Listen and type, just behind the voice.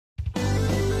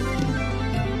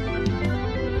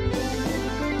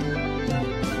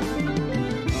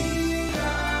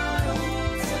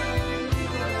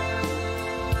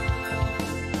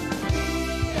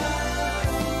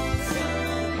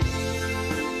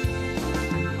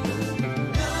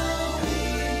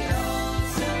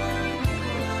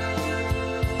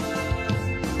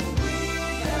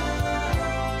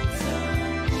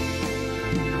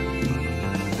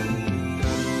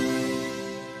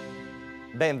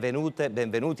benvenute,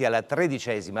 benvenuti alla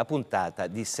 13ª puntata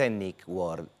di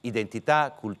StNickWorld,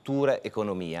 Identità, Cultura,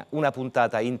 Economia, una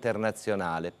puntata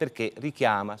internazionale perché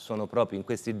richiama, sono proprio in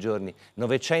questi giorni,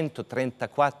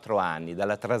 934 anni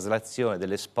dalla traslazione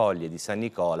delle spoglie di San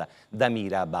Nicola da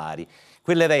Mira a Bari.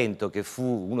 Quell'evento, che fu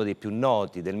uno dei più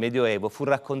noti del Medioevo, fu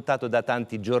raccontato da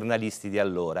tanti giornalisti di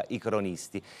allora, i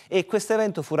cronisti, e questo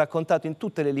evento fu raccontato in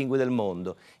tutte le lingue del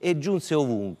mondo e giunse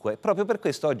ovunque. Proprio per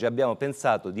questo oggi abbiamo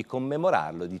pensato di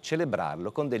commemorarlo, di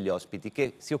celebrarlo con degli ospiti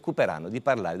che si occuperanno di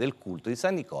parlare del culto di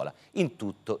San Nicola in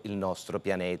tutto il nostro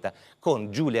pianeta, con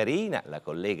Giulia Reina, la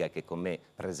collega che con me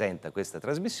presenta questa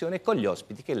trasmissione, e con gli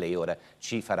ospiti che lei ora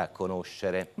ci farà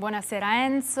conoscere. Buonasera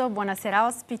Enzo, buonasera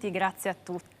ospiti, grazie a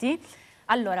tutti.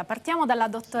 Allora, partiamo dalla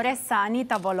dottoressa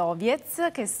Anita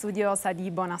Voloviec, che è studiosa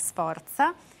di Buona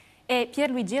Sforza, e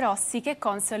Pierluigi Rossi, che è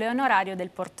console onorario del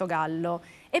Portogallo.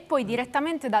 E poi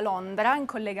direttamente da Londra, in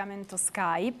collegamento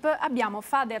Skype, abbiamo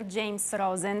Father James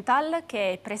Rosenthal,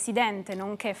 che è presidente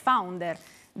nonché founder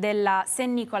della St.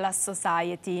 Nicholas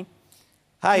Society.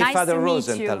 Hi, Nice Father to meet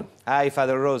Rosenthal. you. Hi,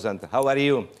 Father Rosenthal. How are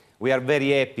you? We are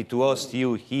very happy to host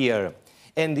you here.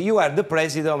 And you are the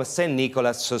president of St.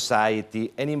 Nicholas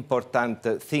Society, an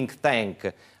important think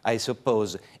tank, I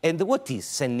suppose. And what is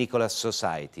St. Nicholas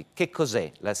Society? Che cos'è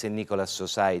la St. Nicholas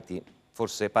Society?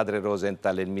 Forse Padre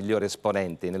Rosenthal è il migliore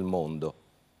esponente nel mondo.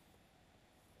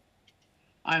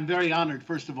 I'm very honored,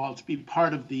 first of all, to be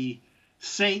part of the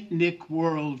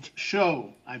StNickWorld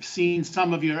show. I've seen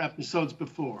some of your episodes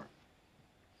before.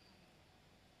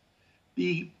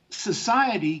 The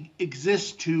society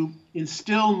exists to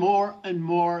instill more and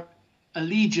more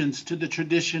allegiance to the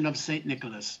tradition of St.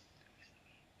 Nicholas.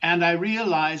 And I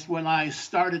realized when I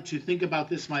started to think about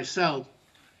this myself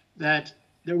that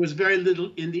there was very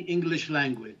little in the English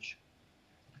language.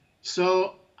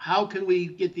 So how can we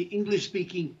get the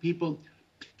English-speaking people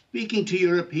speaking to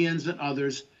Europeans and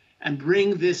others and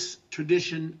bring this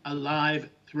tradition alive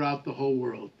throughout the whole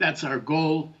world? That's our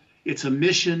goal. It's a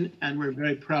mission, and we're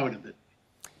very proud of it.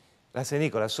 La St.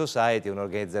 Nicholas Society è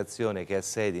un'organizzazione che ha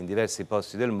sede in diversi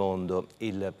posti del mondo.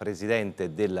 Il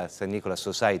presidente della St. Nicholas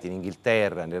Society in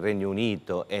Inghilterra, nel Regno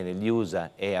Unito e negli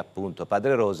USA è appunto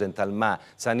Padre Rosenthal, ma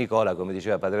San Nicola, come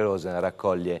diceva Padre Rosenthal,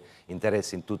 raccoglie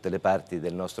interessi in tutte le parti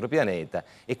del nostro pianeta,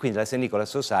 e quindi la St. Nicholas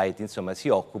Society, insomma, si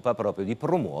occupa proprio di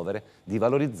promuovere, di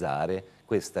valorizzare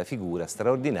questa figura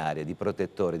straordinaria di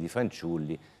protettore di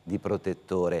fanciulli, di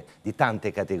protettore di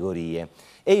tante categorie.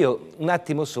 E io un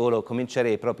attimo solo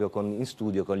comincerei proprio in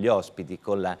studio con gli ospiti,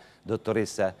 con la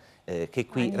dottoressa che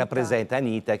qui rappresenta,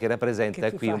 Anita, che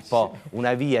rappresenta qui un po'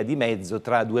 una via di mezzo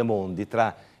tra due mondi,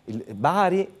 tra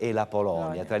Bari e la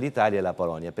Polonia, tra l'Italia e la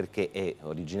Polonia, perché è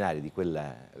originaria di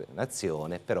quella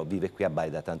nazione, però vive qui a Bari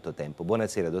da tanto tempo.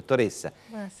 Buonasera dottoressa.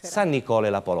 Buonasera. San Nicola e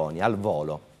la Polonia, al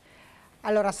volo.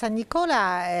 Allora, San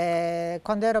Nicola,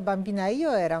 quando ero bambina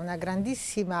io, era una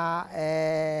grandissima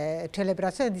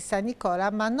celebrazione di San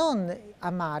Nicola, ma non a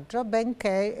maggio,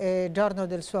 benché giorno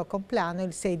del suo compleanno,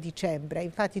 il 6 dicembre.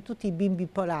 Infatti tutti i bimbi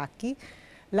polacchi,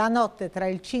 la notte tra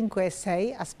il 5 e il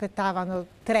 6, aspettavano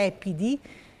trepidi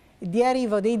di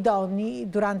arrivo dei doni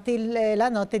durante la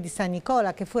notte di San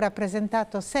Nicola, che fu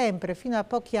rappresentato sempre, fino a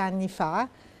pochi anni fa,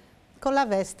 con la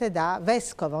veste da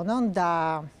vescovo, non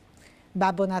da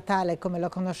Babbo Natale come lo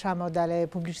conosciamo dalle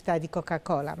pubblicità di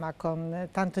Coca-Cola, ma con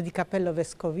tanto di cappello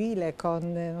vescovile,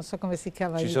 con non so come si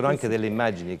chiama. Ci sono anche delle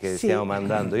immagini che stiamo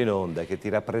mandando in onda che ti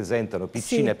rappresentano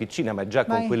piccina piccina, ma già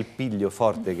con quel piglio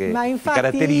forte che ti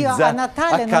caratterizza. Io a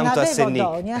Natale non avevo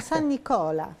doni, a San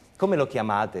Nicola. Come lo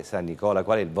chiamate San Nicola?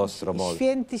 Qual è il vostro modo?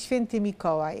 Święty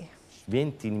Mikołaj.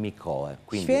 Święty Mikołaj.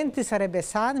 Święty sarebbe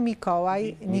San,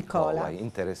 Mikołaj, Nicola.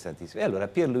 Interessantissimo. E allora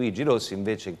Pierluigi Rossi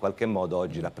invece in qualche modo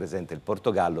oggi rappresenta il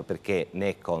Portogallo, perché ne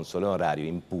è console onorario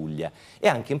in Puglia. E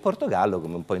anche in Portogallo,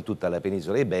 come un po' in tutta la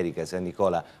penisola iberica, San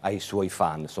Nicola ha i suoi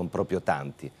fan, sono proprio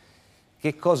tanti.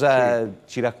 Che cosa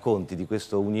ci racconti di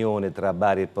questa unione tra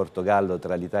Bari e il Portogallo,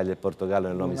 tra l'Italia e il Portogallo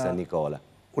nel nome di San Nicola?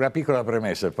 Una piccola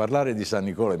premessa: parlare di San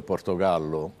Nicola in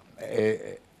Portogallo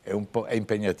è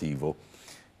impegnativo,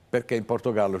 perché in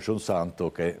Portogallo c'è un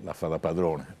santo che la fa da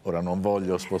padrone. Ora non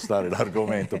voglio spostare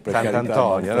l'argomento, per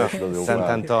Sant'Antonio, no?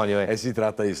 Sant'Antonio e si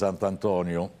tratta di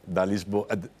Sant'Antonio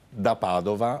da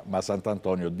Padova, ma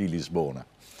Sant'Antonio di Lisbona.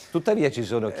 Tuttavia ci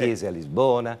sono chiese a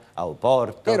Lisbona, a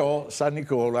Oporto. Però San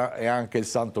Nicola è anche il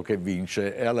santo che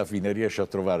vince e alla fine riesce a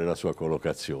trovare la sua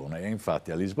collocazione. E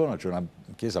infatti a Lisbona c'è una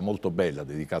chiesa molto bella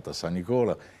dedicata a San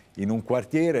Nicola, in un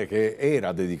quartiere che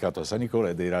era dedicato a San Nicola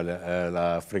ed era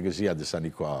la freguesia di San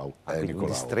Nicolau. Un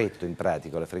distretto in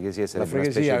pratica, la freguesia sarebbe la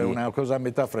freguesia una specie è una cosa a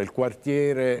metà fra il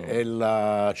quartiere e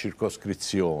la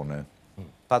circoscrizione.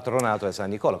 patronato da San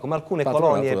Nicola, come alcune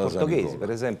Patronato colonie da San portoghesi, Nicola. per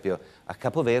esempio a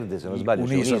Capoverde, se non sbaglio,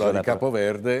 c'è Un'isola di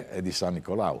Capoverde è di San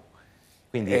Nicolao.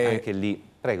 Quindi anche lì,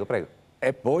 prego, prego.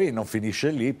 E poi non finisce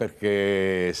lì,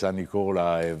 perché San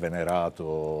Nicola è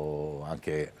venerato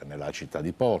anche nella città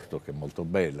di Porto, che è molto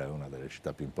bella, è una delle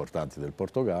città più importanti del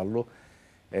Portogallo,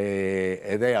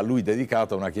 ed è a lui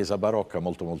dedicata una chiesa barocca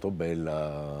molto molto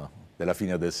bella della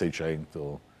fine del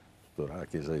Seicento, tuttora la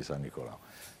chiesa di San Nicolao.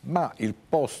 Ma il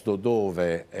posto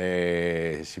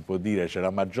dove si può dire c'è la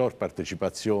maggior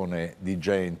partecipazione di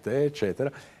gente,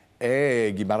 eccetera,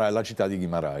 è la città di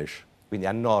Guimarães. Quindi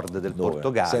a nord del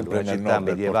Portogallo, sempre una nel città nord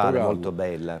del medievale Portogallo, molto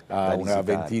bella. a una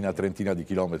ventina, trentina di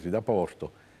chilometri da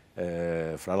Porto.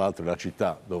 Fra l'altro è la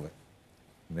città dove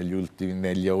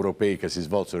negli europei che si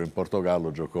svolsero in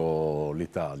Portogallo giocò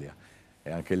l'Italia. E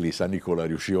anche lì San Nicola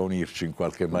riuscì a unirci in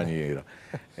qualche maniera.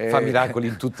 Fa miracoli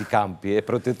in tutti i campi, è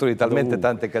protettore di talmente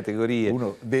tante categorie.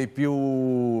 Uno dei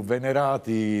più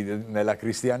venerati nella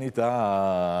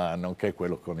cristianità, nonché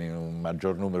quello con il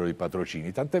maggior numero di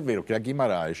patrocini. Tant'è vero che a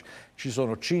Guimarães ci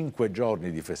sono 5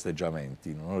 giorni di festeggiamenti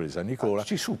in onore di San Nicola,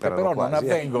 ci che superano però quasi, non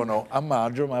avvengono a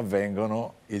maggio, ma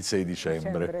avvengono il 6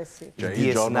 dicembre, Sì. cioè il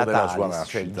il giorno della sua Natalis,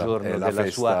 nascita, cioè il giorno la della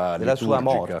sua liturgica.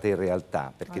 morte in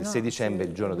realtà, perché il no, 6 dicembre è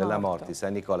il giorno della morto. morte di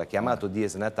San Nicola, chiamato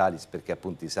Dies Natalis perché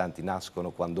appunto i santi nascono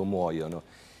quando muoiono,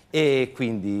 e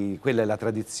quindi quella è la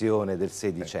tradizione del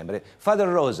 6 dicembre. Father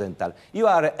Rosenthal, you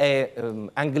are an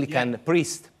Anglican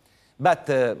priest, but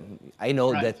I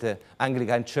know that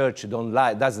Anglican Church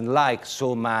doesn't like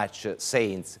so much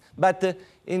saints, but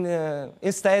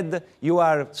instead you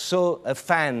are so a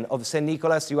fan of St.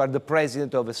 Nicholas, you are the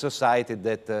president of a society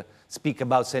that speak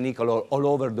about St. Nicholas all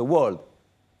over the world.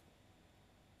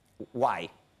 Why?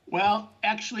 Well,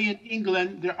 actually, in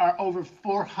England, there are over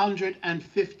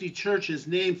 450 churches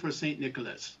named for St.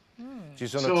 Nicholas. Ci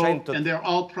sono 100... and they're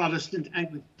all Protestant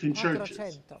Anglican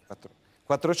churches.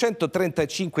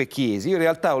 435 chiese. Io in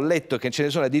realtà ho letto che ce ne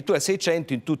sono addirittura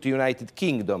 600 in tutto il United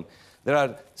Kingdom. There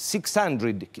are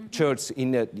 600 churches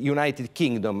in the United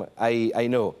Kingdom, I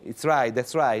know. It's right,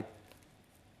 that's right.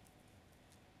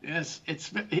 Yes,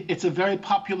 it's a very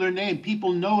popular name.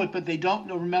 People know it, but they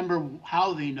don't remember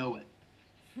how they know it.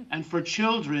 And for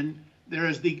children, there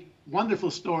is the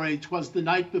wonderful story, 'Twas the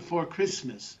night before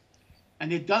Christmas.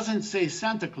 And it doesn't say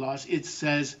Santa Claus, it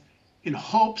says, in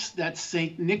hopes that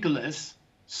St. Nicholas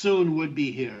soon would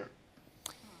be here.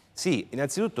 Sì,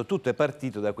 innanzitutto tutto è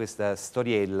partito da questa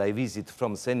storiella, I Visit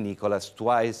from St. Nicholas,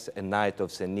 Twice a Night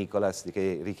of St. Nicholas,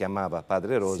 che richiamava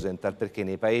padre Rosenthal, perché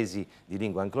nei paesi di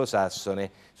lingua anglosassone,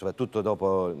 soprattutto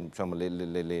dopo diciamo,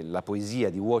 la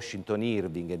poesia di Washington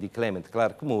Irving e di Clement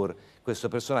Clark Moore, questo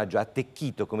personaggio ha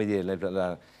attecchito, come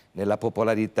dire, nella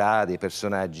popolarità dei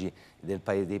personaggi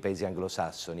dei paesi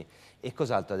anglosassoni. E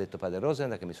cos'altro ha detto padre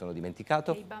Rosenthal che mi sono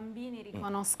dimenticato? I bambini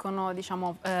riconoscono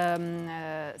diciamo,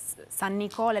 San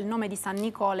Nicola, il nome di San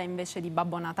Nicola invece di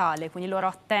Babbo Natale, quindi loro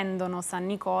attendono San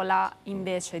Nicola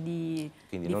invece di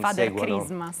Father seguono,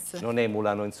 Christmas. Non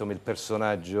emulano insomma, il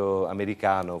personaggio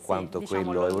americano quanto diciamo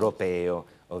quello europeo,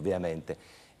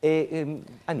 ovviamente. E,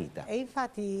 Anita. E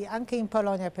infatti anche in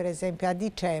Polonia, per esempio, a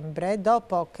dicembre,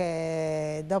 dopo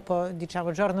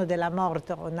diciamo, giorno della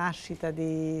morte o nascita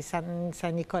di San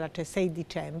Nicola, cioè 6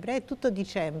 dicembre, tutto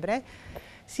dicembre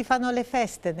si fanno le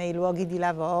feste nei luoghi di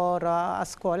lavoro, a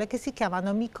scuole, che si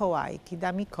chiamano Mikołajki,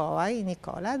 da Mikołaj,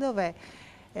 Nicola, dove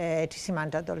ci si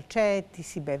mangia dolcetti,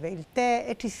 si beve il tè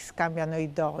e ci si scambiano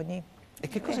i doni. E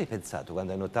che cosa hai pensato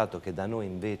quando hai notato che da noi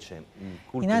invece il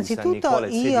culto Innanzitutto di San Nicola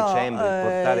il 6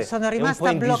 dicembre sono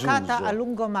rimasta bloccata a disuso.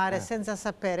 lungomare senza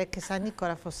sapere che San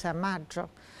Nicola fosse a maggio.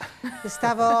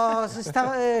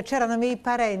 C'erano miei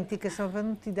parenti che sono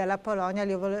venuti dalla Polonia,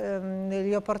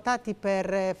 li ho portati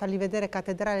per fargli vedere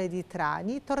Cattedrale di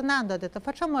Trani. Tornando ho detto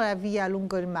facciamo la via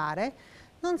lungo il mare.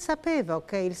 Non sapevo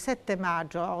che il 7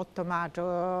 maggio, 8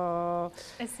 maggio,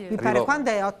 mi pare, quando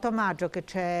è 8 maggio che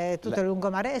c'è tutto il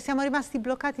lungomare, e siamo rimasti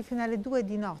bloccati fino alle 2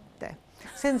 di notte,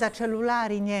 senza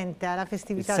cellulari, niente, alla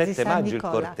festività di San Nicola. Il 7 maggio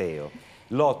il corteo,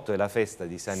 l'8 è la festa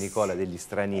di San Nicola degli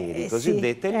stranieri,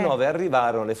 cosiddette, il 9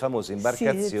 arrivarono le famose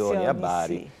imbarcazioni a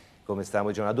Bari. Come stavamo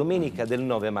dicendo, la domenica del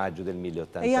 9 maggio del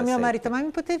 1087. E io a mio marito, ma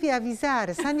mi potevi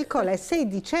avvisare, San Nicola è 6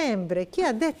 dicembre, chi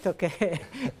ha detto che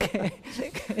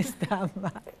sta a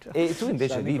maggio? E tu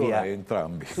invece vivi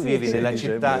nella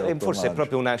città, e forse è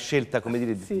proprio una scelta, come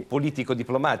dire,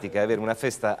 politico-diplomatica, avere una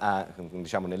festa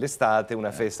diciamo nell'estate,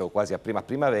 una festa o quasi a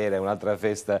primavera e un'altra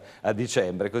festa a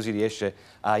dicembre, così riesce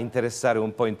a interessare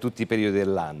un po' in tutti i periodi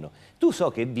dell'anno. Tu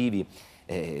so che vivi...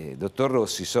 dottor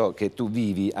Rossi, so che tu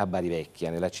vivi a Bari Vecchia,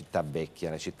 nella città vecchia,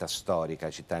 la città storica,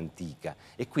 la città antica,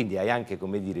 e quindi hai anche,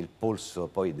 come dire, il polso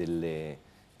poi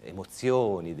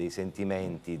emozioni, dei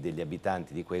sentimenti degli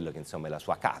abitanti di quello che insomma è la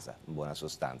sua casa, in buona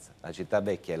sostanza. La città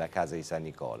vecchia è la casa di San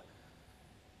Nicola.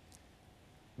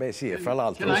 Beh sì, e fra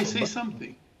l'altro... Can I say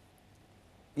something?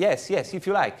 Yes, yes, if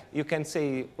you like, you can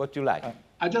say what you like.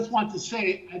 I just want to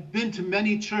say I've been to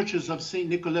many churches of St.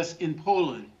 Nicholas in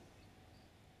Poland.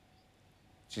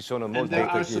 Ci sono And molte there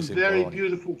are some chiese in very Polonia.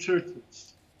 beautiful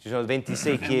churches. Ci sono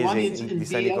 26 And one chiese is di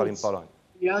San Nicola in Polonia.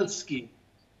 Bielski.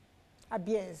 A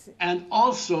Biesi. And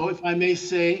also, if I may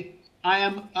say, I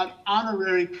am an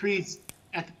honorary priest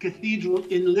at the cathedral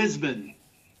in Lisbon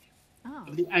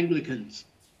of the Anglicans.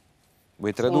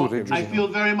 Vuoi So tradurre? I feel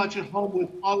very much at home with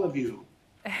all of you.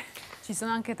 Ci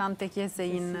sono anche tante chiese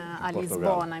a Portogallo,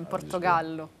 Lisbona, in a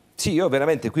Portogallo. Sì, io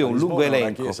veramente qui ho un lungo Lisbona è una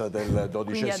elenco. chiesa del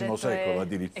Quindi ha XII detto secolo è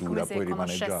addirittura, come poi se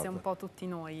conoscesse rimaneggiata. un po' tutti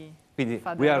noi. Quindi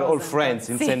Padre we are all Rosenthal. friends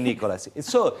in Sì. St. Nicholas.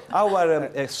 So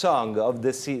our song of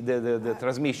the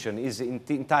transmission is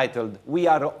entitled We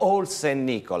Are All St.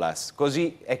 Nicholas.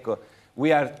 Così, ecco,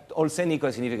 We Are All St.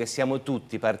 Nicholas significa che siamo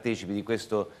tutti partecipi di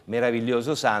questo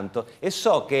meraviglioso santo, e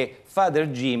so che Father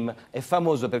Jim è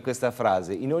famoso per questa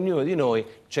frase: in ognuno di noi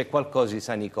c'è qualcosa di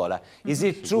San Nicola. Is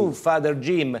it true, Father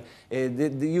Jim,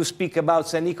 you speak about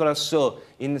St. Nicholas, so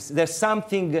there's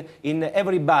something in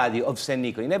everybody of St.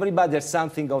 Nicholas. In everybody there's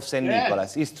something of St. Yes.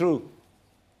 Nicholas. It's true.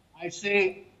 I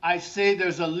say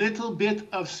there's a little bit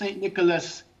of St.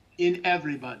 Nicholas in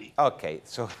everybody. Ok,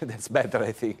 so that's better,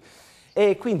 I think.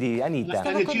 E quindi Anita, Stavo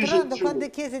And it's usually controllando true. quante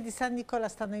chiese di San Nicola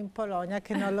stanno in Polonia,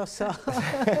 che non lo so.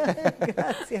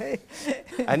 Grazie.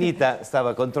 Anita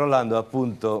stava controllando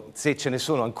appunto se ce ne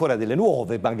sono ancora delle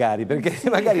nuove magari, perché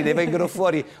magari ne vengono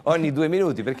fuori ogni 2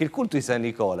 minuti, perché il culto di San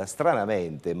Nicola,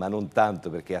 stranamente, ma non tanto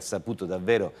perché ha saputo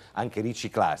davvero anche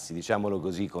riciclarsi, diciamolo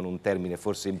così con un termine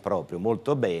forse improprio,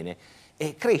 molto bene,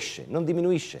 e cresce, non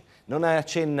diminuisce, non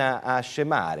accenna a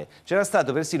scemare. C'era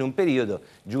stato persino un periodo,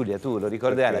 Giulia, tu lo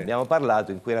ricorderai, ne abbiamo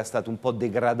parlato, in cui era stato un po'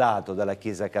 degradato dalla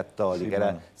Chiesa Cattolica, Sì,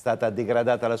 era ma... stata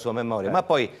degradata la sua memoria, ma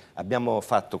poi abbiamo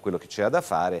fatto quello che c'era da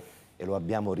fare e lo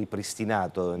abbiamo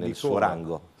ripristinato nel suo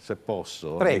rango. Se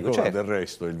posso, Prego, Nicola certo. del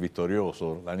resto, il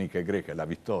vittorioso, la nica greca è la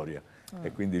vittoria,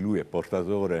 e quindi lui è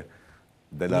portatore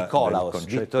del Nicolaos,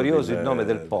 concetto vittorioso il nome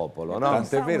del popolo, no?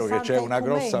 Tant'è vero che c'è una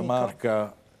grossa ecumenico.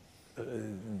 marca,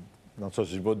 non so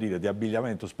se si può dire, di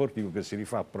abbigliamento sportivo che si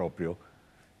rifà proprio,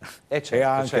 Certo, e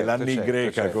anche certo, la Ni certo,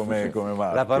 greca certo. come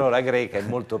marca. La parola greca è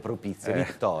molto propizia,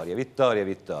 vittoria, vittoria,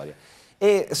 vittoria.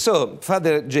 E so,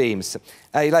 Father James,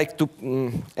 I like to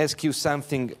ask you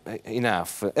something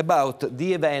enough about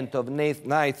the event of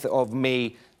 9th of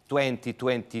May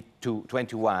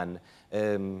 2021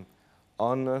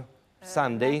 on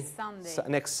Sunday? Next Sunday.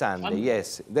 Next Sunday,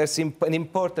 yes. There's an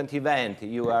important event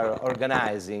you are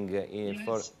organizing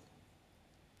Yes.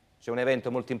 C'è un evento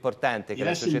molto importante che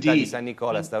la Yes, Società di indeed. San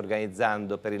Nicola sta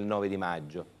organizzando per il 9 di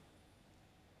maggio.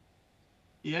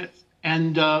 Yes,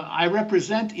 and I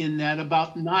represent in that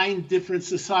about 9 different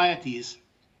societies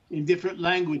in different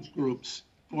language groups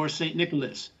for St.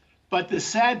 Nicholas. But the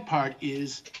sad part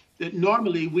is that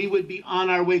normally we would be on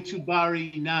our way to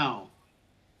Bari now.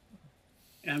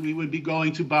 And we would be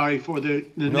going to Bari for the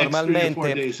next 3 or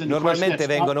 4 days. And of course, Normalmente that's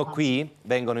vengono not qui,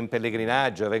 vengono in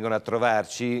pellegrinaggio, vengono a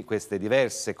trovarci queste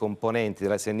diverse componenti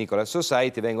della St. Nicholas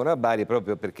Society, vengono a Bari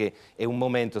proprio perché è un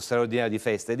momento straordinario di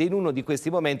festa, ed è in uno di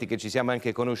questi momenti che ci siamo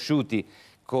anche conosciuti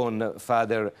con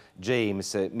Father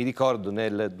James. Mi ricordo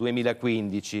nel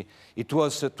 2015, it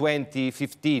was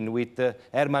 2015 with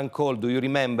Herman Cole, do you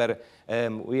remember?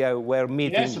 We were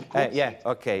meeting. Yes, of course. Yeah,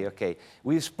 okay.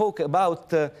 We spoke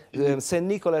about St.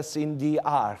 Nicholas in the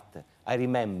art, I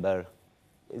remember.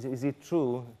 Is it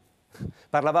true?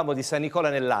 Parlavamo di San Nicola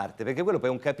nell'arte, perché quello poi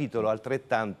è un capitolo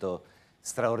altrettanto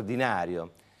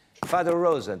straordinario. Father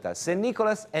Rosenthal, St.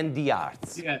 Nicholas and the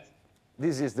arts. Yes.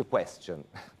 This is the question.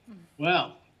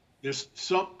 Well,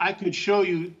 I could show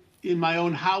you in my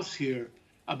own house here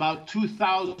about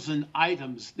 2,000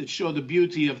 items that show the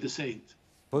beauty of the saint.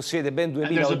 Possiede ben And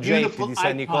 2000 there's a oggetti beautiful di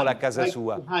San Nicola a icon casa right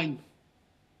sua. behind me.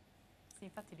 Sì,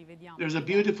 infatti li vediamo. There's a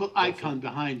beautiful icon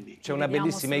behind me. C'è una Vediamo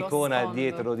bellissima sullo icona sfondo.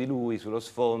 dietro di lui, sullo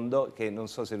sfondo, che non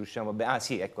so se riusciamo a... Ah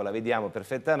sì, ecco, la vediamo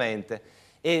perfettamente.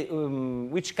 E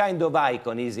which kind of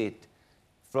icon is it?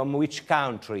 From which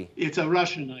country? It's a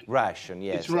Russian icon. Russian,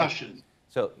 yes. It's Russian.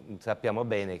 So, sappiamo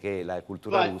bene che la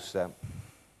cultura But- russa...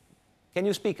 Can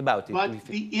you speak about it? But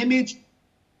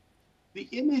the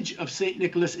image of St.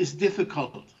 Nicholas is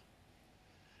difficult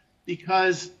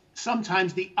because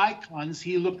sometimes the icons,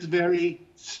 he looks very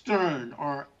stern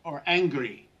or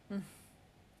angry.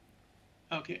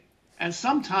 Okay. And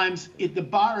sometimes in the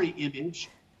Bari image,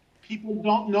 people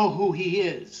don't know who he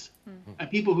is. And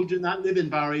people who do not live in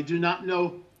Bari do not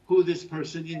know who this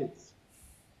person is,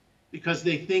 because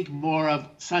they think more of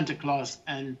Santa Claus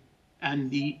and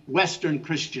the Western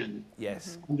Christian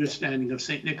understanding of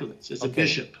St. Nicholas as a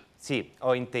bishop. Sì,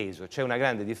 ho inteso. C'è una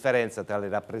grande differenza tra le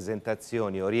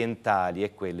rappresentazioni orientali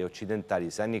e quelle occidentali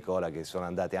di San Nicola, che sono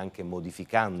andate anche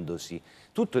modificandosi.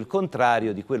 Tutto il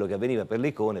contrario di quello che avveniva per le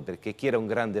icone, perché chi era un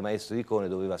grande maestro di icone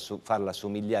doveva farla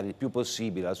somigliare il più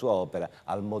possibile la sua opera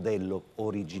al modello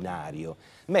originario.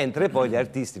 Mentre poi gli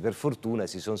artisti, per fortuna,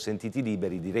 si sono sentiti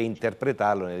liberi di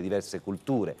reinterpretarlo nelle diverse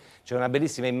culture. C'è una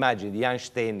bellissima immagine di Jan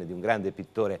Steen, di un grande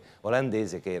pittore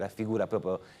olandese, che raffigura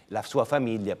proprio la sua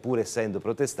famiglia, pur essendo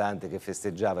protestante, che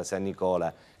festeggiava San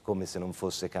Nicola come se non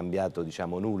fosse cambiato,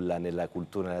 diciamo, nulla nella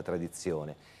cultura e nella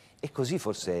tradizione. E così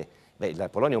forse... Beh, la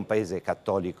Polonia è un paese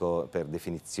cattolico per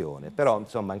definizione, però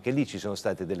insomma anche lì ci sono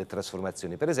state delle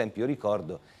trasformazioni. Per esempio io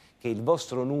ricordo che il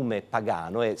vostro nome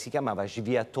pagano si chiamava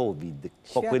Światovid, un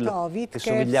po' quello che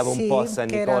somigliava un po' a San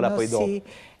Nicola poi dopo.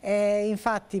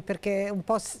 Infatti, perché un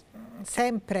po'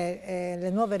 sempre le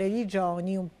nuove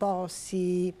religioni un po'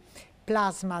 si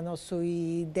plasmano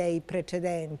sui dei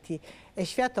precedenti, e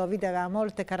Światovid aveva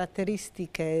molte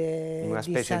caratteristiche una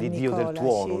di specie San di Nicola, dio del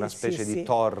tuono, una specie di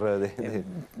Thor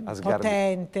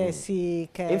potente,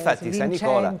 che e infatti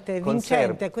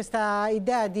vincente, questa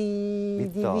idea di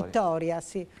vittoria,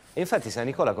 sì. E infatti San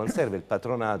Nicola conserva il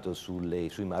patronato sui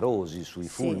marosi, sui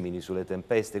fulmini, sulle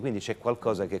tempeste, quindi c'è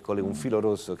qualcosa che collega, un filo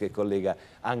rosso che collega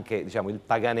anche, diciamo, il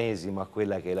paganesimo a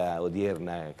quella che è la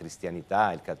odierna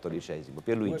cristianità, il cattolicesimo.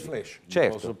 Pierluigi. Due flash,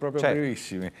 certo, proprio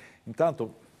brevissimi.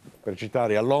 Intanto, per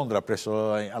citare, a Londra,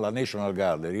 presso alla National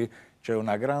Gallery, c'è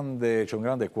un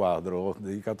grande quadro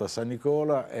dedicato a San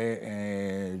Nicola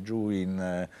e giù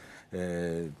in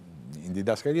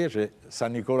didascalia c'è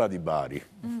San Nicola di Bari.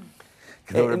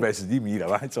 Che dovrebbe essere di Mira,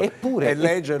 ma insomma, e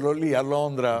leggerlo lì a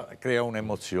Londra crea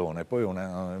un'emozione, poi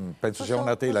penso sia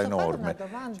una tela enorme. Posso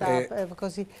fare una domanda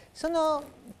così? Sono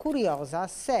curiosa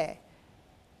se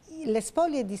le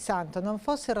spoglie di santo non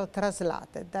fossero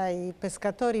traslate dai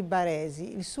pescatori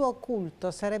baresi, il suo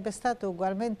culto sarebbe stato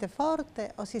ugualmente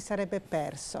forte o si sarebbe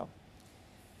perso?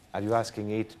 Are you asking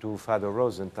it to Father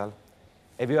Rosenthal?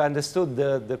 Have you understood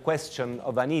the question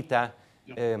of Anita?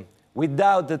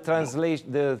 Without the translation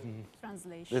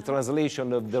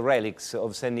of the relics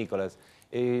of St. Nicholas,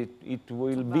 it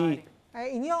will be...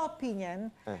 In your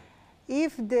opinion,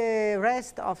 if the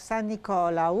rest of San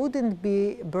Nicola wouldn't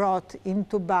be brought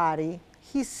into Bari,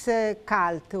 his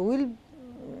cult will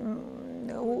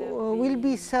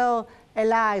be so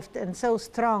alive and so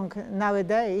strong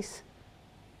nowadays?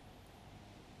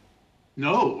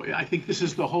 No, I think this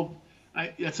is the whole...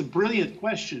 that's a brilliant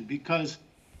question, because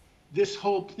this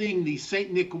whole thing, the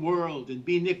StNickWorld and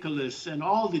Be Nicholas and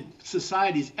all the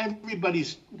societies,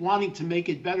 everybody's wanting to make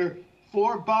it better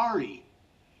for Bari.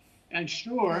 And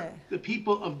sure, the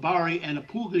people of Bari and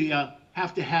Puglia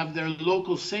have to have their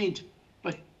local saint,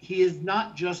 but he is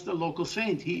not just a local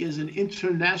saint, he is an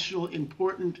international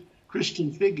important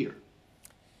Christian figure.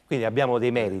 Quindi abbiamo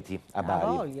dei meriti a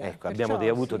Bari, ecco, abbiamo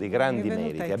avuto dei grandi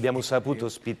meriti, abbiamo saputo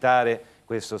ospitare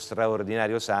questo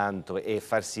straordinario santo e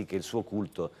far sì che il suo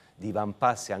culto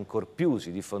divampasse ancor più,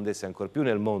 si diffondesse ancor più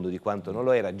nel mondo di quanto non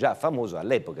lo era già famoso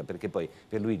all'epoca, perché poi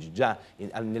Pierluigi già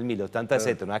nel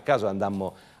 1087 non a caso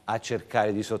andammo a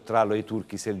cercare di sottrarlo ai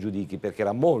turchi selgiudichi, perché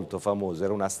era molto famoso,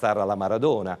 era una star alla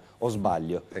Maradona, o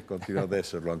sbaglio? E continua ad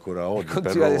esserlo ancora oggi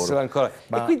per loro. Ancora.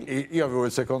 Ma quindi, io avevo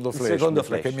il secondo flash,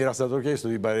 perché mi era stato chiesto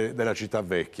della città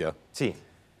vecchia. Sì.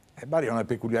 E Bari ha una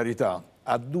peculiarità,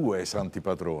 ha due santi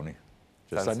patroni,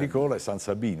 cioè San Nicola e San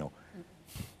Sabino.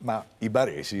 Ma i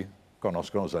baresi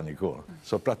conoscono San Nicola,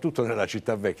 soprattutto nella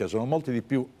città vecchia, sono molti di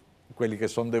più quelli che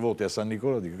sono devoti a San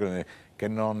Nicola che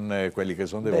non quelli che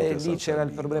sono devoti a San Sabino. Lì c'era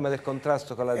il problema del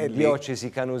contrasto con la diocesi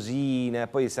canosina,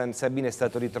 poi San Sabino è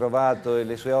stato ritrovato e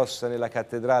le sue ossa nella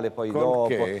cattedrale poi dopo,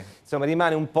 insomma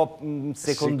rimane un po' un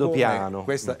secondo piano.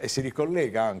 E si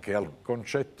ricollega anche al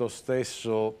concetto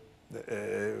stesso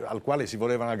al quale si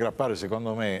volevano aggrappare,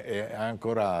 secondo me, e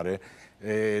ancorare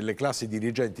le classi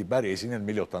dirigenti baresi nel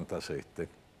 1087.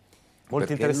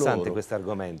 Molto interessante questo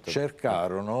argomento.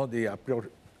 Cercarono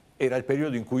era il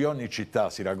periodo in cui ogni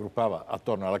città si raggruppava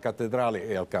attorno alla cattedrale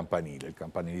e al campanile, il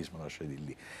campanilismo nasce di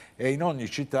lì, e in ogni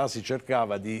città si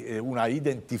cercava di una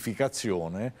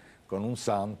identificazione con un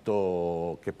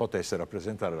santo che potesse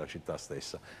rappresentare la città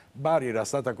stessa. Bari era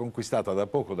stata conquistata da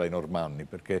poco dai Normanni,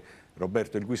 perché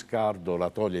Roberto il Guiscardo la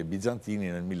toglie ai Bizantini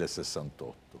nel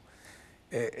 1068.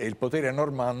 E il potere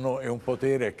normanno è un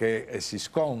potere che si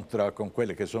scontra con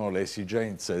quelle che sono le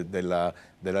esigenze della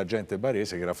gente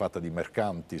barese, che era fatta di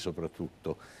mercanti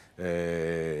soprattutto,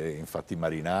 infatti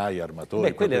marinai, armatori.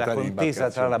 Beh, quella è la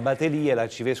contesa tra la Battelia e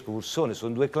l'arcivescovo Ursone,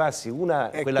 sono due classi, una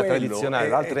quella tradizionale,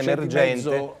 l'altra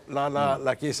emergente.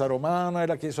 La Chiesa romana e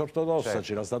la Chiesa ortodossa, certo.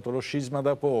 C'era stato lo scisma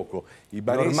da poco, i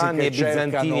baresi Normanni che e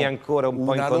bizantini ancora un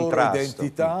po' in contrasto. Una loro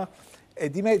identità, e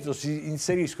di mezzo si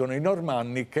inseriscono i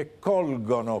normanni che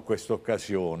colgono questa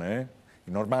occasione.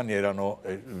 I normanni erano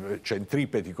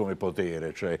centripeti come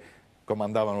potere, cioè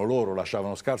comandavano loro,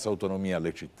 lasciavano scarsa autonomia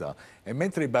alle città, e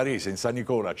mentre i baresi in San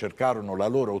Nicola cercarono la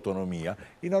loro autonomia,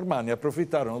 i normanni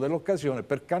approfittarono dell'occasione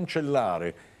per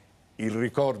cancellare il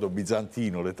ricordo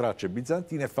bizantino, le tracce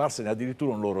bizantine, e farsene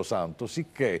addirittura un loro santo,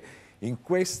 sicché in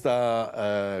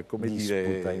questa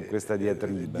disputa, in questa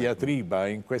diatriba,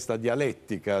 in questa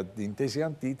dialettica di intesi e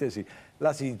antitesi,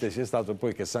 la sintesi è stata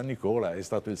poi che San Nicola è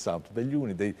stato il santo degli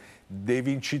uni, dei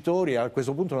vincitori. A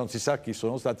questo punto non si sa chi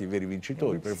sono stati i veri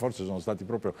vincitori, perché forse sono stati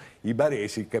proprio i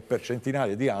baresi che per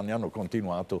centinaia di anni hanno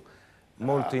continuato a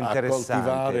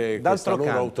coltivare questa loro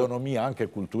autonomia anche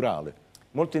culturale.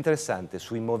 Molto interessante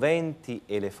sui moventi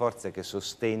e le forze che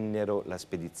sostennero la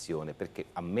spedizione, perché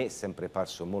a me è sempre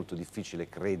parso molto difficile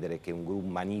credere che un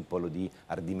manipolo di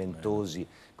ardimentosi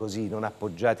così non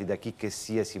appoggiati da chi che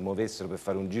sia si muovessero per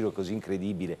fare un giro così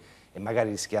incredibile e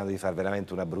magari rischiando di fare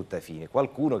veramente una brutta fine.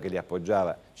 Qualcuno che li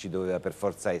appoggiava ci doveva per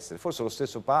forza essere, forse lo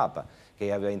stesso Papa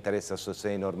che aveva interesse a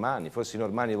sostenere i normanni, forse i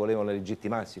normanni volevano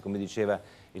legittimarsi, come diceva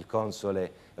il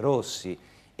console Rossi.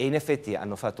 E in effetti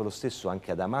hanno fatto lo stesso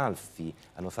anche ad Amalfi,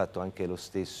 hanno fatto anche lo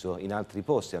stesso in altri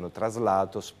posti, hanno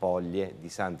traslato spoglie di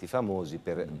santi famosi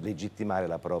per legittimare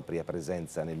la propria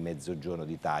presenza nel mezzogiorno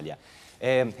d'Italia.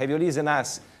 Have you listened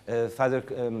us, Father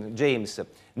James?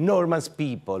 Norman's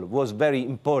people was very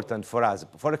important for us.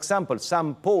 For example,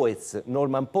 some poets,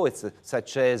 Norman poets,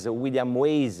 such as William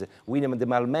Wace, William de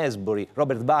Malmesbury,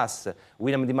 Robert Bass,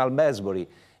 William de Malmesbury,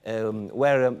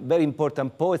 were very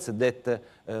important poets that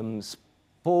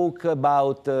spoke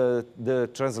about the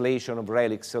translation of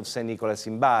relics of St. Nicholas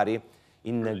in Bari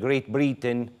in Great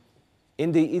Britain.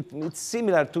 It's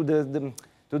similar to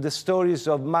the stories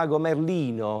of Mago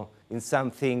Merlino in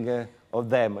something of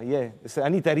them. Yeah.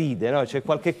 Anita ride, no? C'è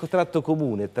qualche tratto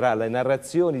comune tra le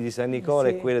narrazioni di San Nicola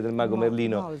e quelle del Mago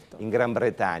Merlino molto. In Gran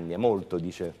Bretagna, molto,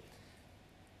 dice.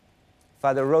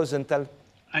 Father Rosenthal?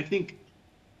 I think,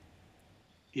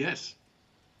 yes.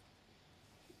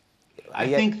 I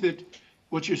think that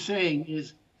what you're saying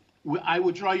is, I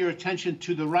would draw your attention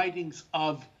to the writings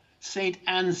of Saint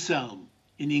Anselm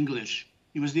in English.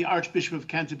 He was the Archbishop of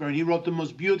Canterbury. He wrote the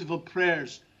most beautiful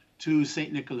prayers to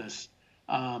Saint Nicholas.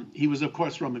 He was, of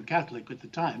course, Roman Catholic at the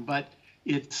time, but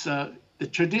it's the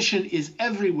tradition is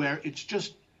everywhere. It's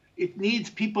just, it needs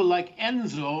people like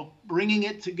Enzo bringing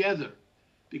it together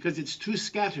because it's too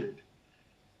scattered.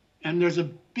 And there's a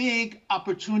big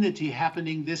opportunity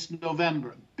happening this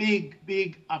November,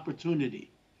 big opportunity.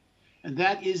 And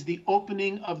that is the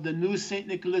opening of the new St.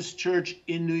 Nicholas Church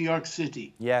in New York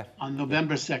City on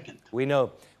November 2nd. We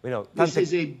know. This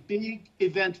is a big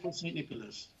event for St.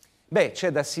 Nicholas. Beh,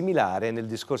 c'è da assimilare nel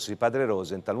discorso di padre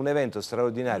Rosenthal un evento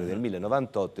straordinario del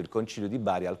 1098, il Concilio di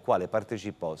Bari, al quale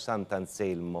partecipò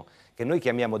Sant'Anselmo, che noi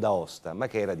chiamiamo d'Aosta, ma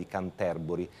che era di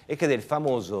Canterbury, e che è il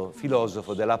famoso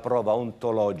filosofo della prova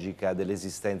ontologica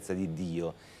dell'esistenza di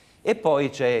Dio. E poi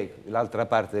c'è l'altra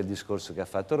parte del discorso che ha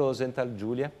fatto Rosenthal,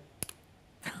 Giulia?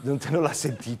 Non l'ha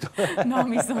sentito? No,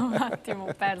 mi sono un attimo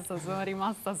perso, sono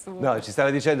rimasta su... No, ci stava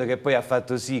dicendo che poi ha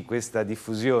fatto sì questa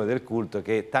diffusione del culto,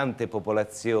 che tante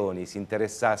popolazioni si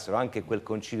interessassero anche a quel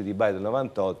concilio di Bari del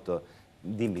 98,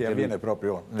 che avviene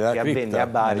proprio nella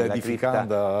cripta,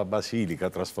 nell'edificanda basilica,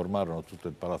 trasformarono tutto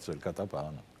il palazzo del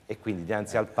Catapano. E quindi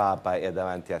dinanzi al Papa e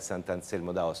davanti a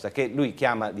Sant'Anselmo d'Aosta, che lui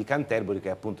chiama di Canterbury,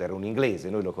 che appunto era un inglese,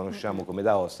 noi lo conosciamo come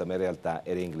d'Aosta, ma in realtà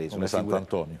era inglese. Come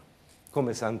Sant'Antonio.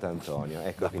 Come Sant'Antonio,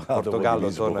 ecco, il Portogallo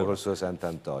torna col suo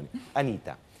Sant'Antonio.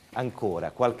 Anita,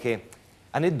 ancora qualche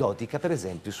aneddotica per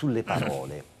esempio sulle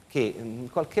parole che in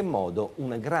qualche modo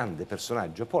un grande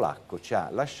personaggio polacco ci ha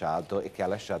lasciato e che ha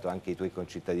lasciato anche i tuoi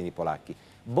concittadini polacchi.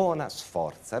 Bona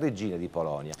Sforza, regina di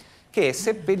Polonia, che è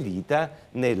seppellita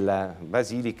nella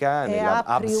basilica, nella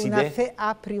abside.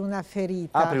 Apri una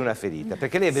ferita. Apri una ferita,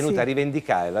 perché lei è venuta a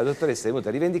rivendicare, la dottoressa è venuta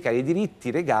a rivendicare i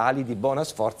diritti regali di Bona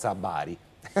Sforza a Bari.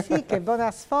 Sì, che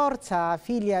Bona Sforza,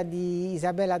 figlia di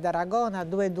Isabella d'Aragona,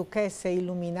 due duchesse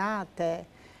illuminate,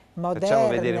 moderne. Facciamo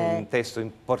vedere un testo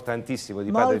importantissimo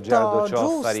di padre Gerardo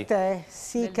Ciofari. Giuste,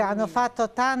 sì, che hanno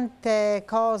fatto tante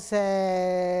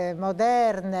cose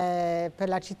moderne per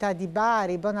la città di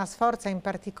Bari. Bona Sforza in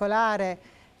particolare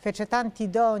fece tanti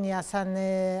doni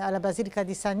alla Basilica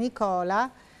di San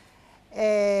Nicola,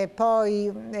 e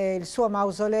poi il suo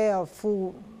mausoleo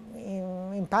fu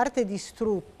in parte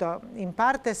distrutto, in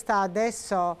parte sta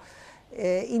adesso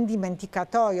in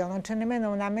dimenticatoio, non c'è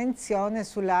nemmeno una menzione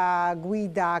sulla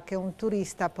guida che un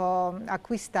turista può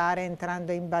acquistare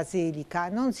entrando in basilica,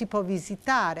 non si può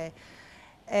visitare.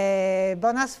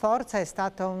 Bonasforza è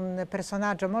stato un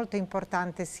personaggio molto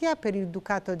importante sia per il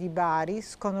Ducato di Bari,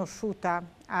 sconosciuta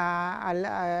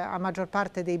a maggior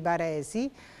parte dei baresi,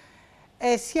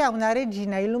 e sia una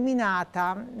regina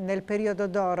illuminata nel periodo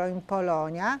d'oro in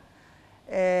Polonia.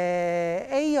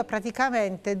 E io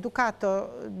praticamente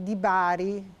Ducato di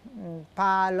Bari,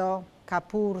 Palo,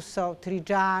 Capurso,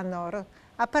 Trigiano,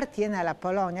 appartiene alla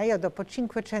Polonia. Io dopo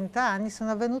 500 anni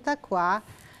sono venuta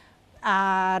qua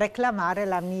a reclamare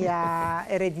la mia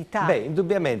eredità. Beh,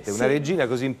 indubbiamente una Sì. regina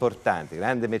così importante,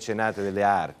 grande mecenate delle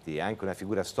arti, anche una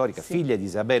figura storica, Sì. figlia di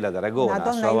Isabella d'Aragona, Una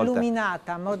a sua donna volta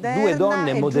illuminata, moderna due donne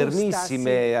e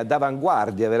modernissime, giusta, sì.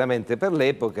 d'avanguardia veramente per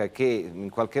l'epoca, che in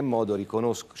qualche modo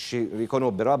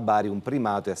riconobbero a Bari un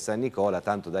primato e a San Nicola,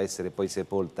 tanto da essere poi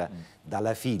sepolta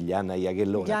dalla figlia Anna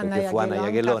Jagellona, Anna perché fu Anna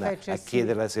Jagellonka Jagellona a sì.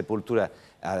 chiedere la sepoltura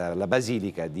alla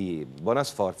basilica di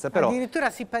Bonasforza, però Addirittura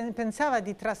si pensava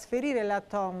di trasferire la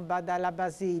tomba dalla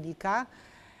basilica,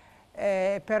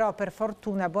 però per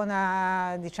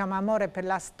fortuna diciamo, amore per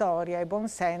la storia e buon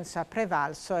senso ha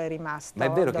prevalso e è rimasto. Ma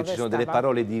è vero che dove ci sono stava. delle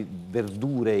parole di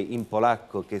verdure in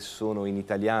polacco che sono in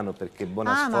italiano perché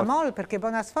Bonasforza... Ma perché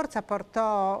Bonasforza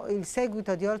portò il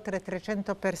seguito di oltre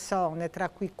 300 persone, tra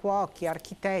cui cuochi,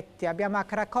 architetti. Abbiamo a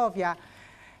Cracovia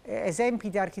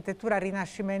esempi di architettura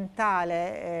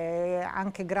rinascimentale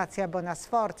anche grazie a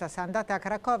Bonasforza. Se andate a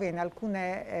Cracovia in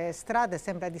alcune strade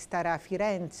sembra di stare a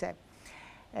Firenze,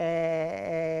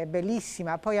 è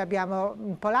bellissima. Poi abbiamo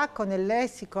in polacco, nel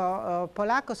lessico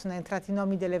polacco sono entrati i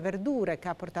nomi delle verdure che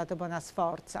ha portato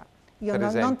Bonasforza. Io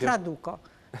non traduco: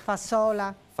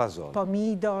 fasola,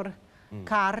 pomidor,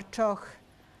 karczoch.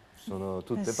 Sono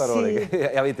tutte parole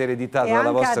che avete ereditato dalla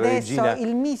vostra regina. E anche adesso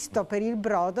il misto per il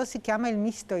brodo si chiama il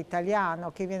misto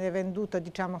italiano, che viene venduto,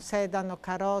 diciamo, sedano,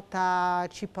 carota,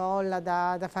 cipolla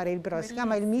da fare il brodo. Si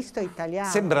chiama il misto italiano.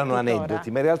 Sembrano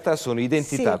aneddoti, ma in realtà sono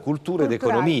identità, cultura ed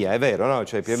economia, è vero, no?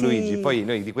 Cioè Pierluigi, poi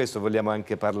noi di questo vogliamo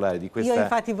anche parlare. Di questa... Io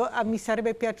infatti mi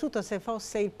sarebbe piaciuto se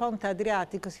fosse il ponte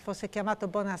Adriatico, si fosse chiamato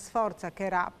Bonasforza, che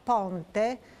era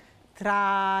ponte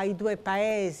tra i due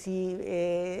paesi.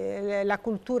 La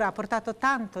cultura ha portato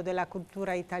tanto della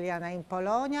cultura italiana in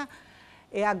Polonia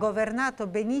e ha governato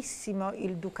benissimo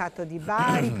il Ducato di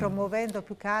Bari, promuovendo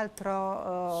più che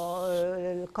altro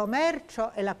il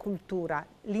commercio e la cultura.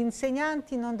 Gli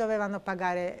insegnanti non dovevano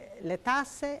pagare le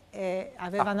tasse e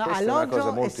avevano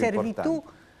alloggio e servitù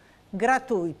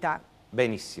gratuita.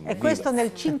 Benissimo. E questo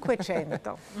nel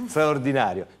 500.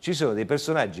 Straordinario. Ci sono dei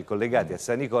personaggi collegati a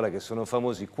San Nicola che sono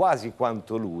famosi quasi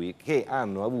quanto lui, che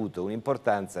hanno avuto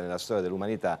un'importanza nella storia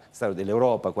dell'umanità,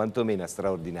 dell'Europa quantomeno,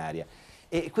 straordinaria.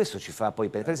 E questo ci fa poi,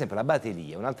 per esempio, l'abate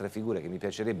Elia, un'altra figura che mi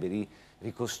piacerebbe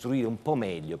ricostruire un po'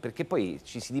 meglio, perché poi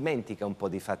ci si dimentica un po'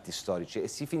 dei fatti storici e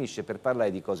si finisce per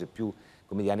parlare di cose più,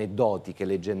 come dire, aneddotiche,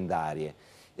 leggendarie.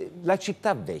 La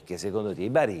città vecchia, secondo te, i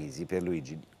baresi,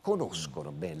 Pierluigi,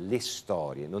 conoscono bene le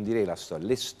storie, non direi la storia,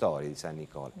 le storie di San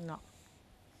Nicola? No.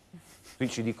 Qui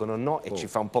ci dicono no e ci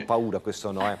fa un po' paura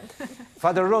questo no.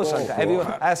 Father Rosen, have you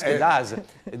asked us?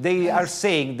 They are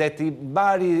saying that the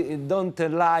Bari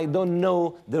don't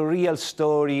know the real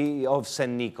story of St.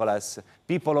 Nicholas.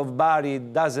 People of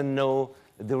Bari doesn't know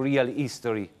the real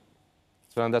history.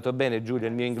 Sono andato bene, Giulia?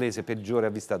 Il mio inglese peggiore a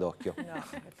vista d'occhio. No,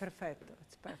 è perfetto.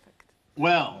 It's perfect.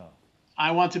 Well, I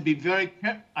have to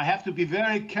be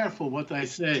very careful what I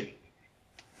say.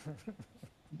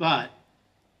 But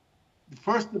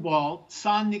first of all,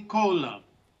 San Nicola.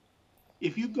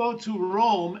 If you go to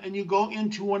Rome and you go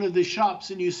into one of the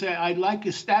shops and you say, I'd like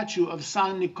a statue of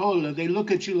San Nicola, they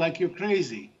look at you like you're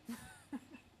crazy.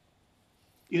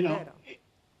 You know,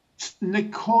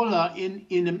 Nicola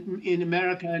in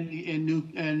America and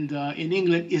in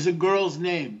England is a girl's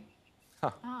name.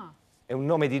 È un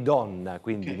nome di donna,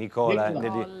 quindi Nicola.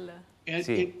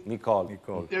 Nicole.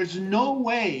 There's no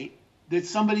way that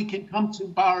somebody can come to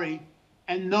Bari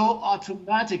and know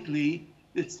automatically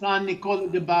that San Nicola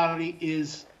de Bari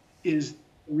is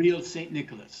real Saint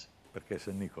Nicholas. Perché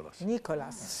Saint Nicholas.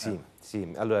 Nicholas.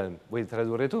 Sì. Allora, vuoi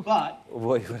tradurre tu? But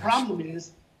the problem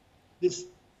is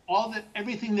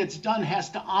everything that's done has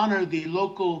to honor the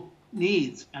local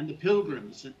needs and the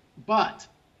pilgrims. But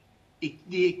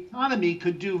the economy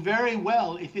could do very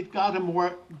well if it got a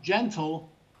more gentle,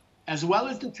 as well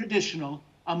as the traditional,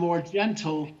 a more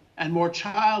gentle and more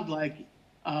childlike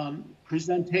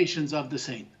presentations of the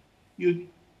saint.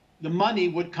 The money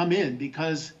would come in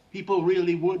because people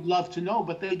really would love to know,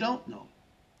 but they don't know.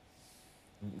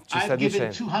 I've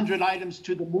given 200 items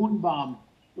to the moon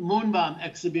bomb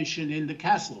exhibition in the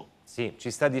castle. Sì,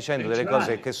 ci sta dicendo delle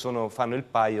cose che fanno il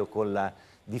paio con la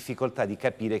difficoltà di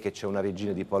capire che c'è una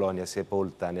regina di Polonia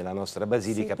sepolta nella nostra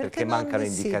basilica, sì, perché mancano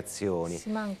indicazioni.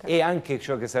 Manca. E anche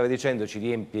ciò che stava dicendo ci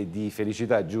riempie di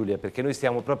felicità, Giulia, perché noi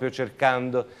stiamo proprio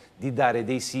cercando di dare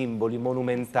dei simboli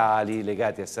monumentali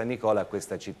legati a San Nicola a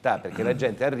questa città, perché la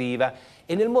gente arriva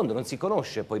e nel mondo non si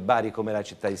conosce poi Bari come la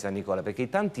città di San Nicola, perché i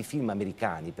tanti film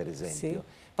americani, per esempio,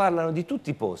 parlano di tutti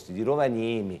i posti, di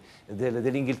Rovaniemi,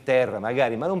 dell'Inghilterra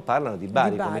magari, ma non parlano di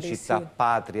Bari come città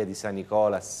patria di San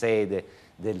Nicola, sede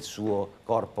del suo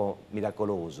corpo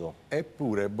miracoloso.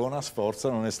 Eppure Bonasforza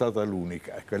non è stata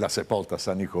l'unica, quella sepolta a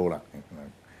San Nicola,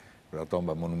 quella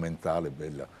tomba monumentale,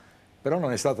 bella, però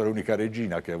non è stata l'unica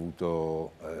regina che ha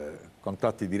avuto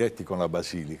contatti diretti con la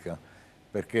Basilica,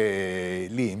 perché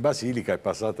lì in Basilica è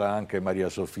passata anche Maria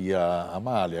Sofia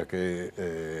Amalia, che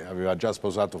aveva già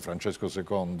sposato Francesco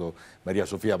II, Maria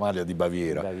Sofia Amalia di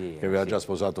Baviera, che aveva già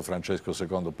sposato Francesco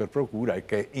II per procura e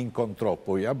che incontrò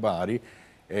poi a Bari.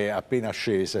 E appena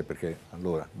scese, perché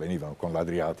allora venivano con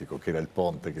l'Adriatico, che era il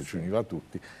ponte che ci univa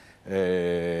tutti,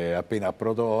 appena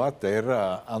approdò a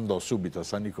terra andò subito a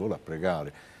San Nicola a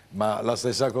pregare. Ma la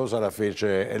stessa cosa la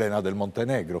fece Elena del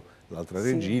Montenegro, l'altra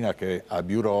regina, che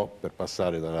abiurò per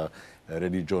passare dalla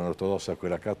religione ortodossa a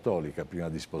quella cattolica prima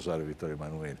di sposare Vittorio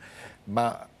Emanuele.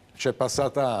 Ma c'è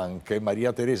passata anche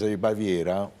Maria Teresa di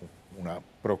Baviera, una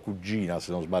procugina,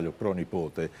 se non sbaglio,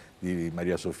 pronipote di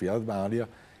Maria Sofia Amalia,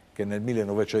 che nel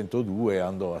 1902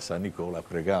 andò a San Nicola a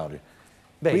pregare.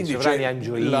 Beh,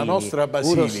 quindi la nostra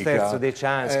basilica De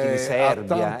Cianschi, in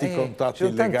Serbia, ha tanti contatti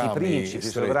e legami tanti principi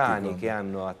sovrani che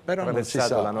hanno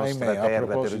attraversato la nostra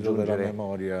terra per giungere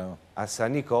a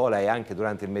San Nicola, e anche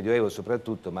durante il Medioevo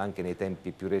soprattutto, ma anche nei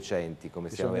tempi più recenti, come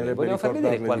stiamo vedendo. Vogliamo far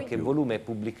vedere qualche volume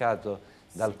pubblicato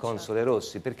dal console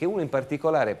Rossi, perché uno in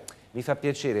particolare mi fa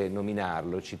piacere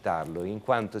nominarlo, citarlo, in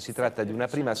quanto si tratta di una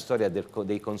prima storia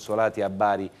dei consolati a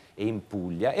Bari e in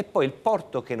Puglia, e poi il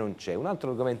porto che non c'è. Un altro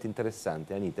argomento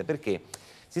interessante, Anita, perché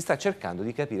si sta cercando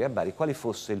di capire a Bari quale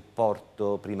fosse il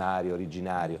porto primario,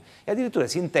 originario, e addirittura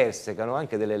si intersecano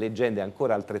anche delle leggende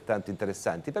ancora altrettanto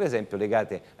interessanti, per esempio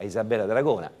legate a Isabella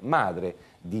d'Aragona, madre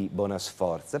di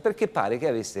Bonasforza, perché pare che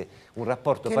avesse un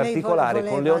rapporto particolare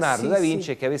con Leonardo da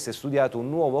Vinci e che avesse studiato un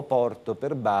nuovo porto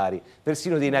per Bari,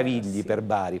 persino dei navigli per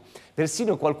Bari.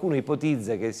 Persino qualcuno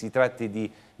ipotizza che si tratti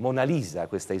di Mona Lisa,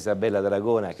 questa Isabella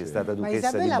d'Aragona, che è stata duchessa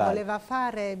di Bari. Ma Isabella voleva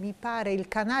fare, mi pare, il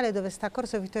canale dove sta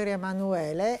Corso Vittorio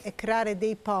Emanuele e creare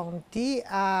dei ponti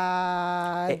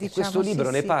a... diciamo, questo libro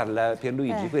ne parla,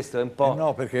 Pierluigi? Questo è un po'...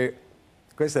 no, perché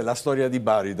questa è la storia di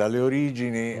Bari, dalle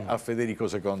origini a Federico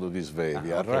II di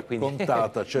Svevia,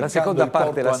 raccontata cercando il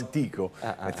porto antico.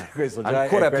 Questo già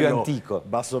ancora è più antico.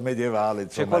 Basso medievale,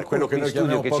 insomma, c'è quello che noi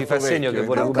studio che ci fa segno che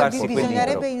vuole rubarsi quel libro.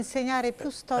 Bisognerebbe insegnare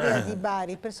più storia di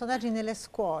Bari, personaggi nelle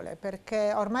scuole,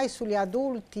 perché ormai sugli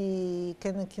adulti,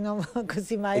 che non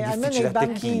così mai, almeno i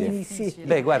bambini.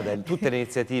 Beh, guarda, tutte le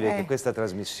iniziative che questa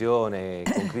trasmissione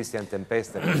con Cristian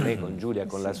Tempesta, con me, con Giulia,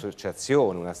 con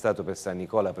l'associazione Una Statua per San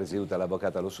Nicola, presieduta dall'avvocato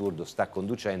Lo Surdo, sta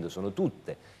conducendo, sono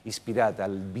tutte ispirate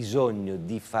al bisogno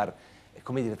di far,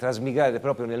 come dire, trasmigrare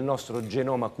proprio nel nostro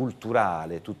genoma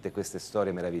culturale tutte queste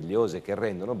storie meravigliose che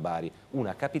rendono Bari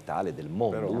una capitale del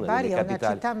mondo. Una Bari delle capitali... è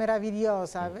una città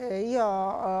meravigliosa. Io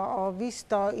ho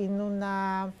visto in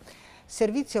un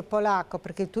servizio polacco,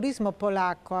 perché il turismo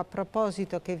polacco, a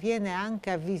proposito, che viene anche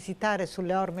a visitare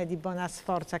sulle orme di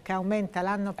Bonasforza, che aumenta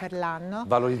l'anno per l'anno,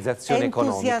 valorizzazione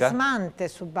economica, è entusiasmante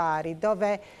su Bari,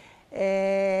 dove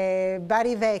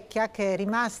Bari Vecchia, che è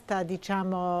rimasta,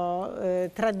 diciamo,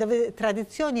 dove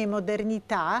tradizioni e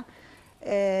modernità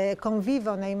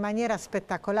convivono in maniera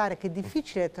spettacolare, che è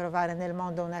difficile trovare nel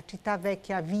mondo una città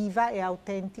vecchia viva e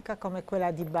autentica come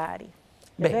quella di Bari.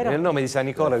 Beh, nel nome di San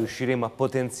Nicola riusciremo a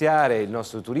potenziare il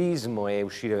nostro turismo e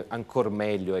uscire ancora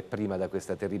meglio e prima da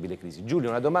questa terribile crisi. Giulio,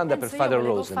 una domanda per Father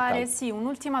Rosenthal. Fare, sì,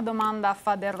 un'ultima domanda a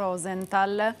Father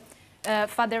Rosenthal.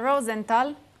 Father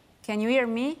Rosenthal, can you hear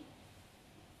me?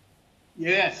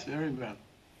 Yes, very well.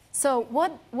 So,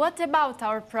 what about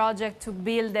our project to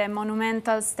build a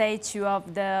monumental statue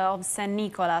of St.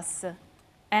 Nicholas,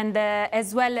 and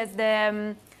as well as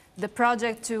the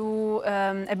project to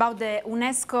about the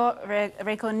UNESCO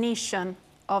recognition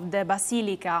of the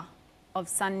Basilica of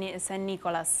St.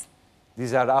 Nicholas?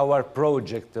 These are our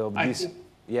project of this.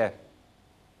 Yeah.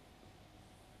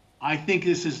 I think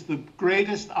this is the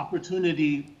greatest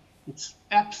opportunity. It's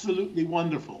absolutely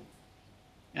wonderful.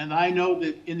 And I know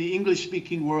that in the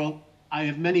English-speaking world, I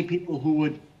have many people who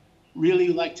would really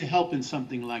like to help in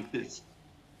something like this.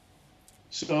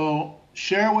 So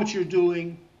share what you're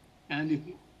doing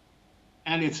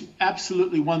and it's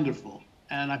absolutely wonderful,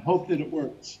 and I hope that it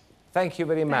works. Thank you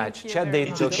very much. Ci ha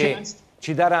detto che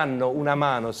ci daranno una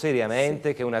mano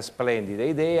seriamente, che è una splendida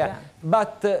idea.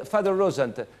 But Father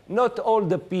Rosent, not all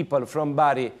the people from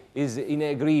Bari is in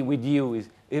agree with you,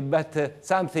 but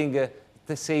something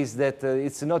that says that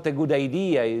it's not a good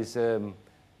idea, is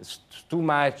too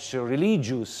much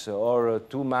religious or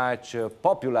too much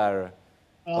popular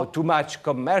or too much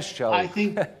commercial. I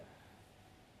think,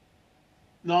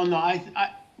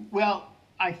 well,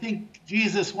 I think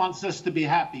Jesus wants us to be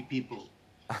happy people.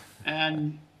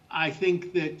 And I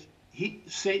think that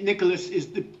St. Nicholas is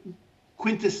the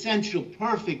quintessential,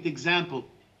 perfect example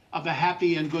of a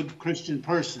happy and good Christian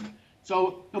person.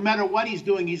 So no matter what he's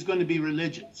doing, he's going to be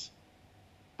religious.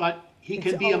 But he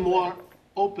can be a more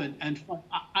open and fun.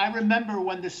 I remember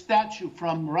when the statue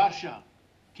from Russia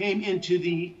came into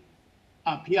the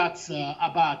Piazza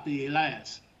Abate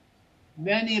Elias.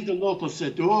 Many of the locals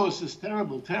said, oh, this is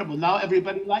terrible, terrible. Now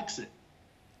everybody likes it.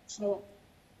 So,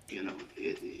 you know,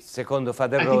 secondo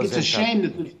Father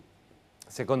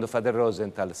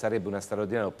Rosenthal sarebbe una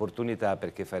straordinaria opportunità,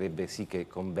 perché farebbe sì che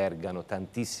convergano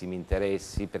tantissimi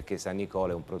interessi, perché San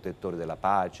Nicola è un protettore della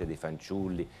pace, dei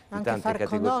fanciulli, di tante categorie. Anche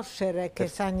far conoscere che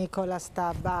San Nicola sta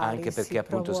a Bari. Anche perché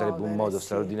appunto sarebbe un modo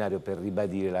straordinario per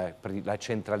ribadire la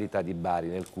centralità di Bari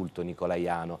nel culto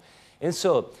nicolaiano. And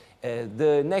so,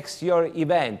 the next year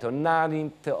event on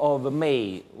 9th of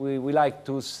May, we like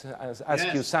to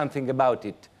ask you something about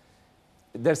it.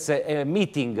 There's a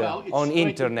meeting on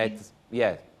internet.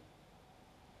 Yeah.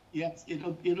 Yes,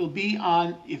 it'll be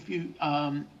on, if you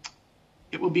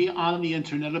it will be on the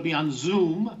internet. It'll be on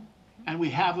Zoom, and we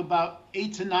have about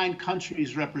 8 to 9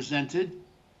 countries represented,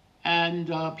 and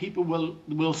people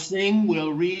will sing,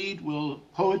 will read, will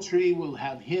poetry, will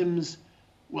have hymns,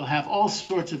 we'll have all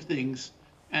sorts of things,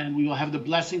 and we will have the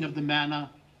blessing of the manna,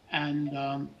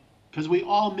 and because we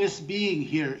all miss being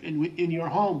here in your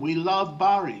home. We love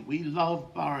Bari. We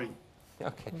love Bari.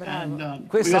 Okay. And,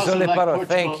 queste sono le parole,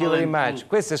 thank you very much.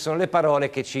 Queste sono le parole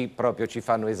che proprio ci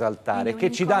fanno esaltare, che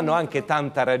ci danno anche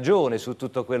tanta ragione su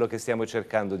tutto quello che stiamo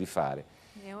cercando di fare.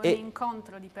 È un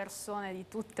incontro di persone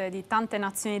di tante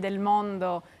nazioni del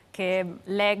mondo che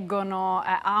leggono,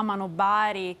 amano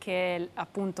Bari, che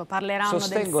appunto parleranno del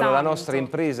santo. Sostengono la nostra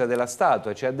impresa della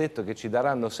statua, ci ha detto che ci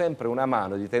daranno sempre una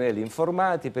mano, di tenerli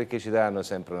informati, perché ci daranno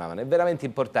sempre una mano. È veramente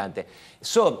importante.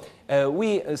 So,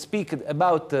 we speak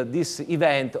about this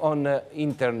event on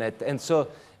internet, and so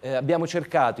abbiamo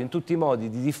cercato in tutti i modi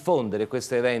di diffondere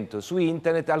questo evento su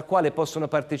internet, al quale possono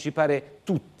partecipare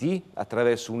tutti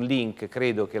attraverso un link,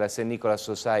 credo che la St. Nicholas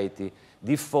Society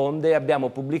diffonde. Abbiamo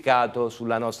pubblicato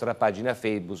sulla nostra pagina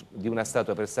Facebook di Una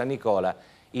statua per San Nicola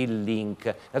il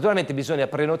link. Naturalmente bisogna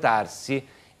prenotarsi,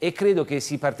 e credo che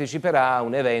si parteciperà a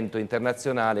un evento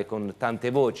internazionale con tante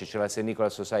voci. C'è la St.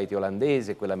 Nicholas Society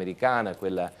olandese, quella americana,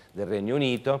 quella del Regno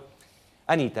Unito.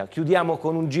 Anita, chiudiamo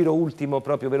con un giro ultimo,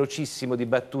 proprio velocissimo, di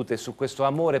battute su questo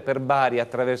amore per Bari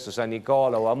attraverso San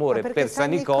Nicola, o amore per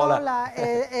San Nicola. San Nicola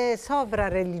è sovra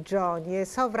religioni, è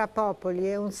sovra popoli,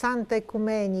 è un santo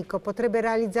ecumenico, potrebbe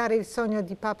realizzare il sogno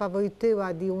di Papa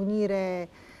Wojtyła di unire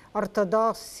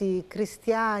ortodossi,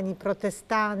 cristiani,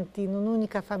 protestanti in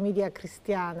un'unica famiglia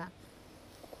cristiana.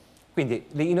 Quindi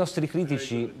i nostri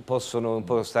critici possono un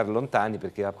po' stare lontani,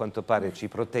 perché a quanto pare ci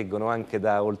proteggono anche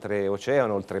da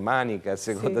oltreoceano, oltremanica, a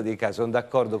seconda dei casi. Sono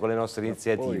d'accordo con le nostre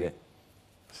iniziative. Poi,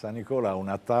 San Nicola ha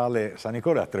una tale... San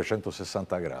Nicola è a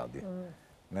 360 gradi.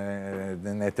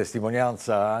 Ne è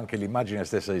testimonianza anche l'immagine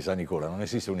stessa di San Nicola. Non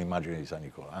esiste un'immagine di San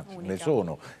Nicola, anzi ne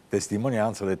sono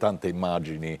testimonianza le tante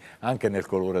immagini, anche nel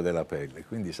colore della pelle.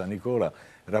 Quindi San Nicola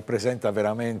rappresenta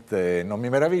veramente, non mi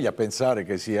meraviglia pensare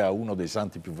che sia uno dei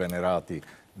santi più venerati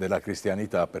della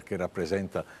cristianità, perché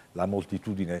rappresenta la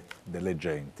moltitudine delle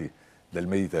genti del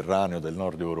Mediterraneo, del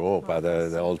nord Europa,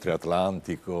 oltre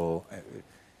Atlantico.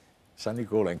 San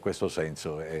Nicola in questo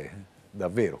senso è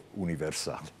davvero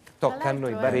universale. Tocca a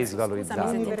noi baresi valorizzare.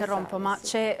 Scusami se ti interrompo, ma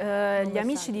gli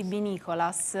amici di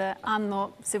Binicolas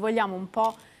hanno, se vogliamo, un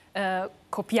po'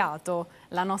 copiato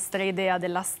la nostra idea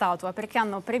della statua, perché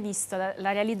hanno previsto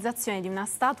la realizzazione di una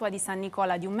statua di San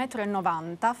Nicola di 1,90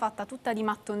 m fatta tutta di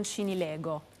mattoncini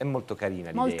Lego. È molto carina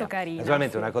l'idea. Molto carina.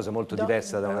 Naturalmente è una cosa molto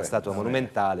diversa da una statua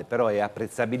monumentale, però è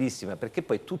apprezzabilissima, perché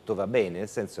poi tutto va bene, nel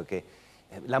senso che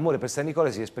l'amore per San Nicola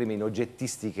si esprime in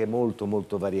oggettistiche molto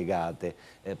molto variegate.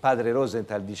 Padre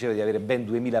Rosenthal diceva di avere ben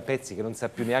 2000 pezzi che non sa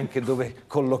più neanche dove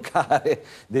collocare,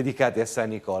 dedicati a San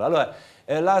Nicola. Allora,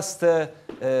 last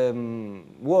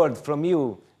word from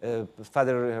you,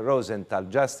 Father Rosenthal,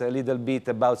 just a little bit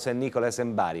about St. Nicholas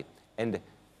and Bari, and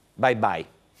bye bye.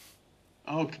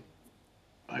 Okay,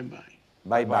 bye bye.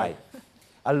 Bye bye.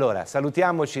 Allora,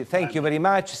 salutiamoci. Thank you very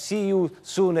much. See you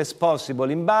soon as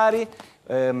possible in Bari.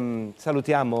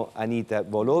 Salutiamo Anita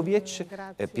Voloviec,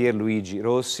 Pierluigi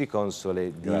Rossi,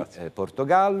 console di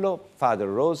Portogallo, Father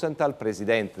Rosenthal,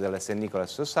 presidente della St.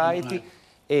 Nicholas Society,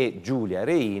 e Giulia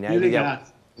Reina.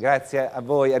 Grazie a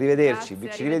voi, arrivederci.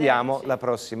 Ci rivediamo la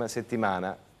prossima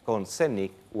settimana con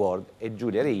StNickWorld e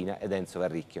Giulia Reina ed Enzo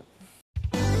Varricchio.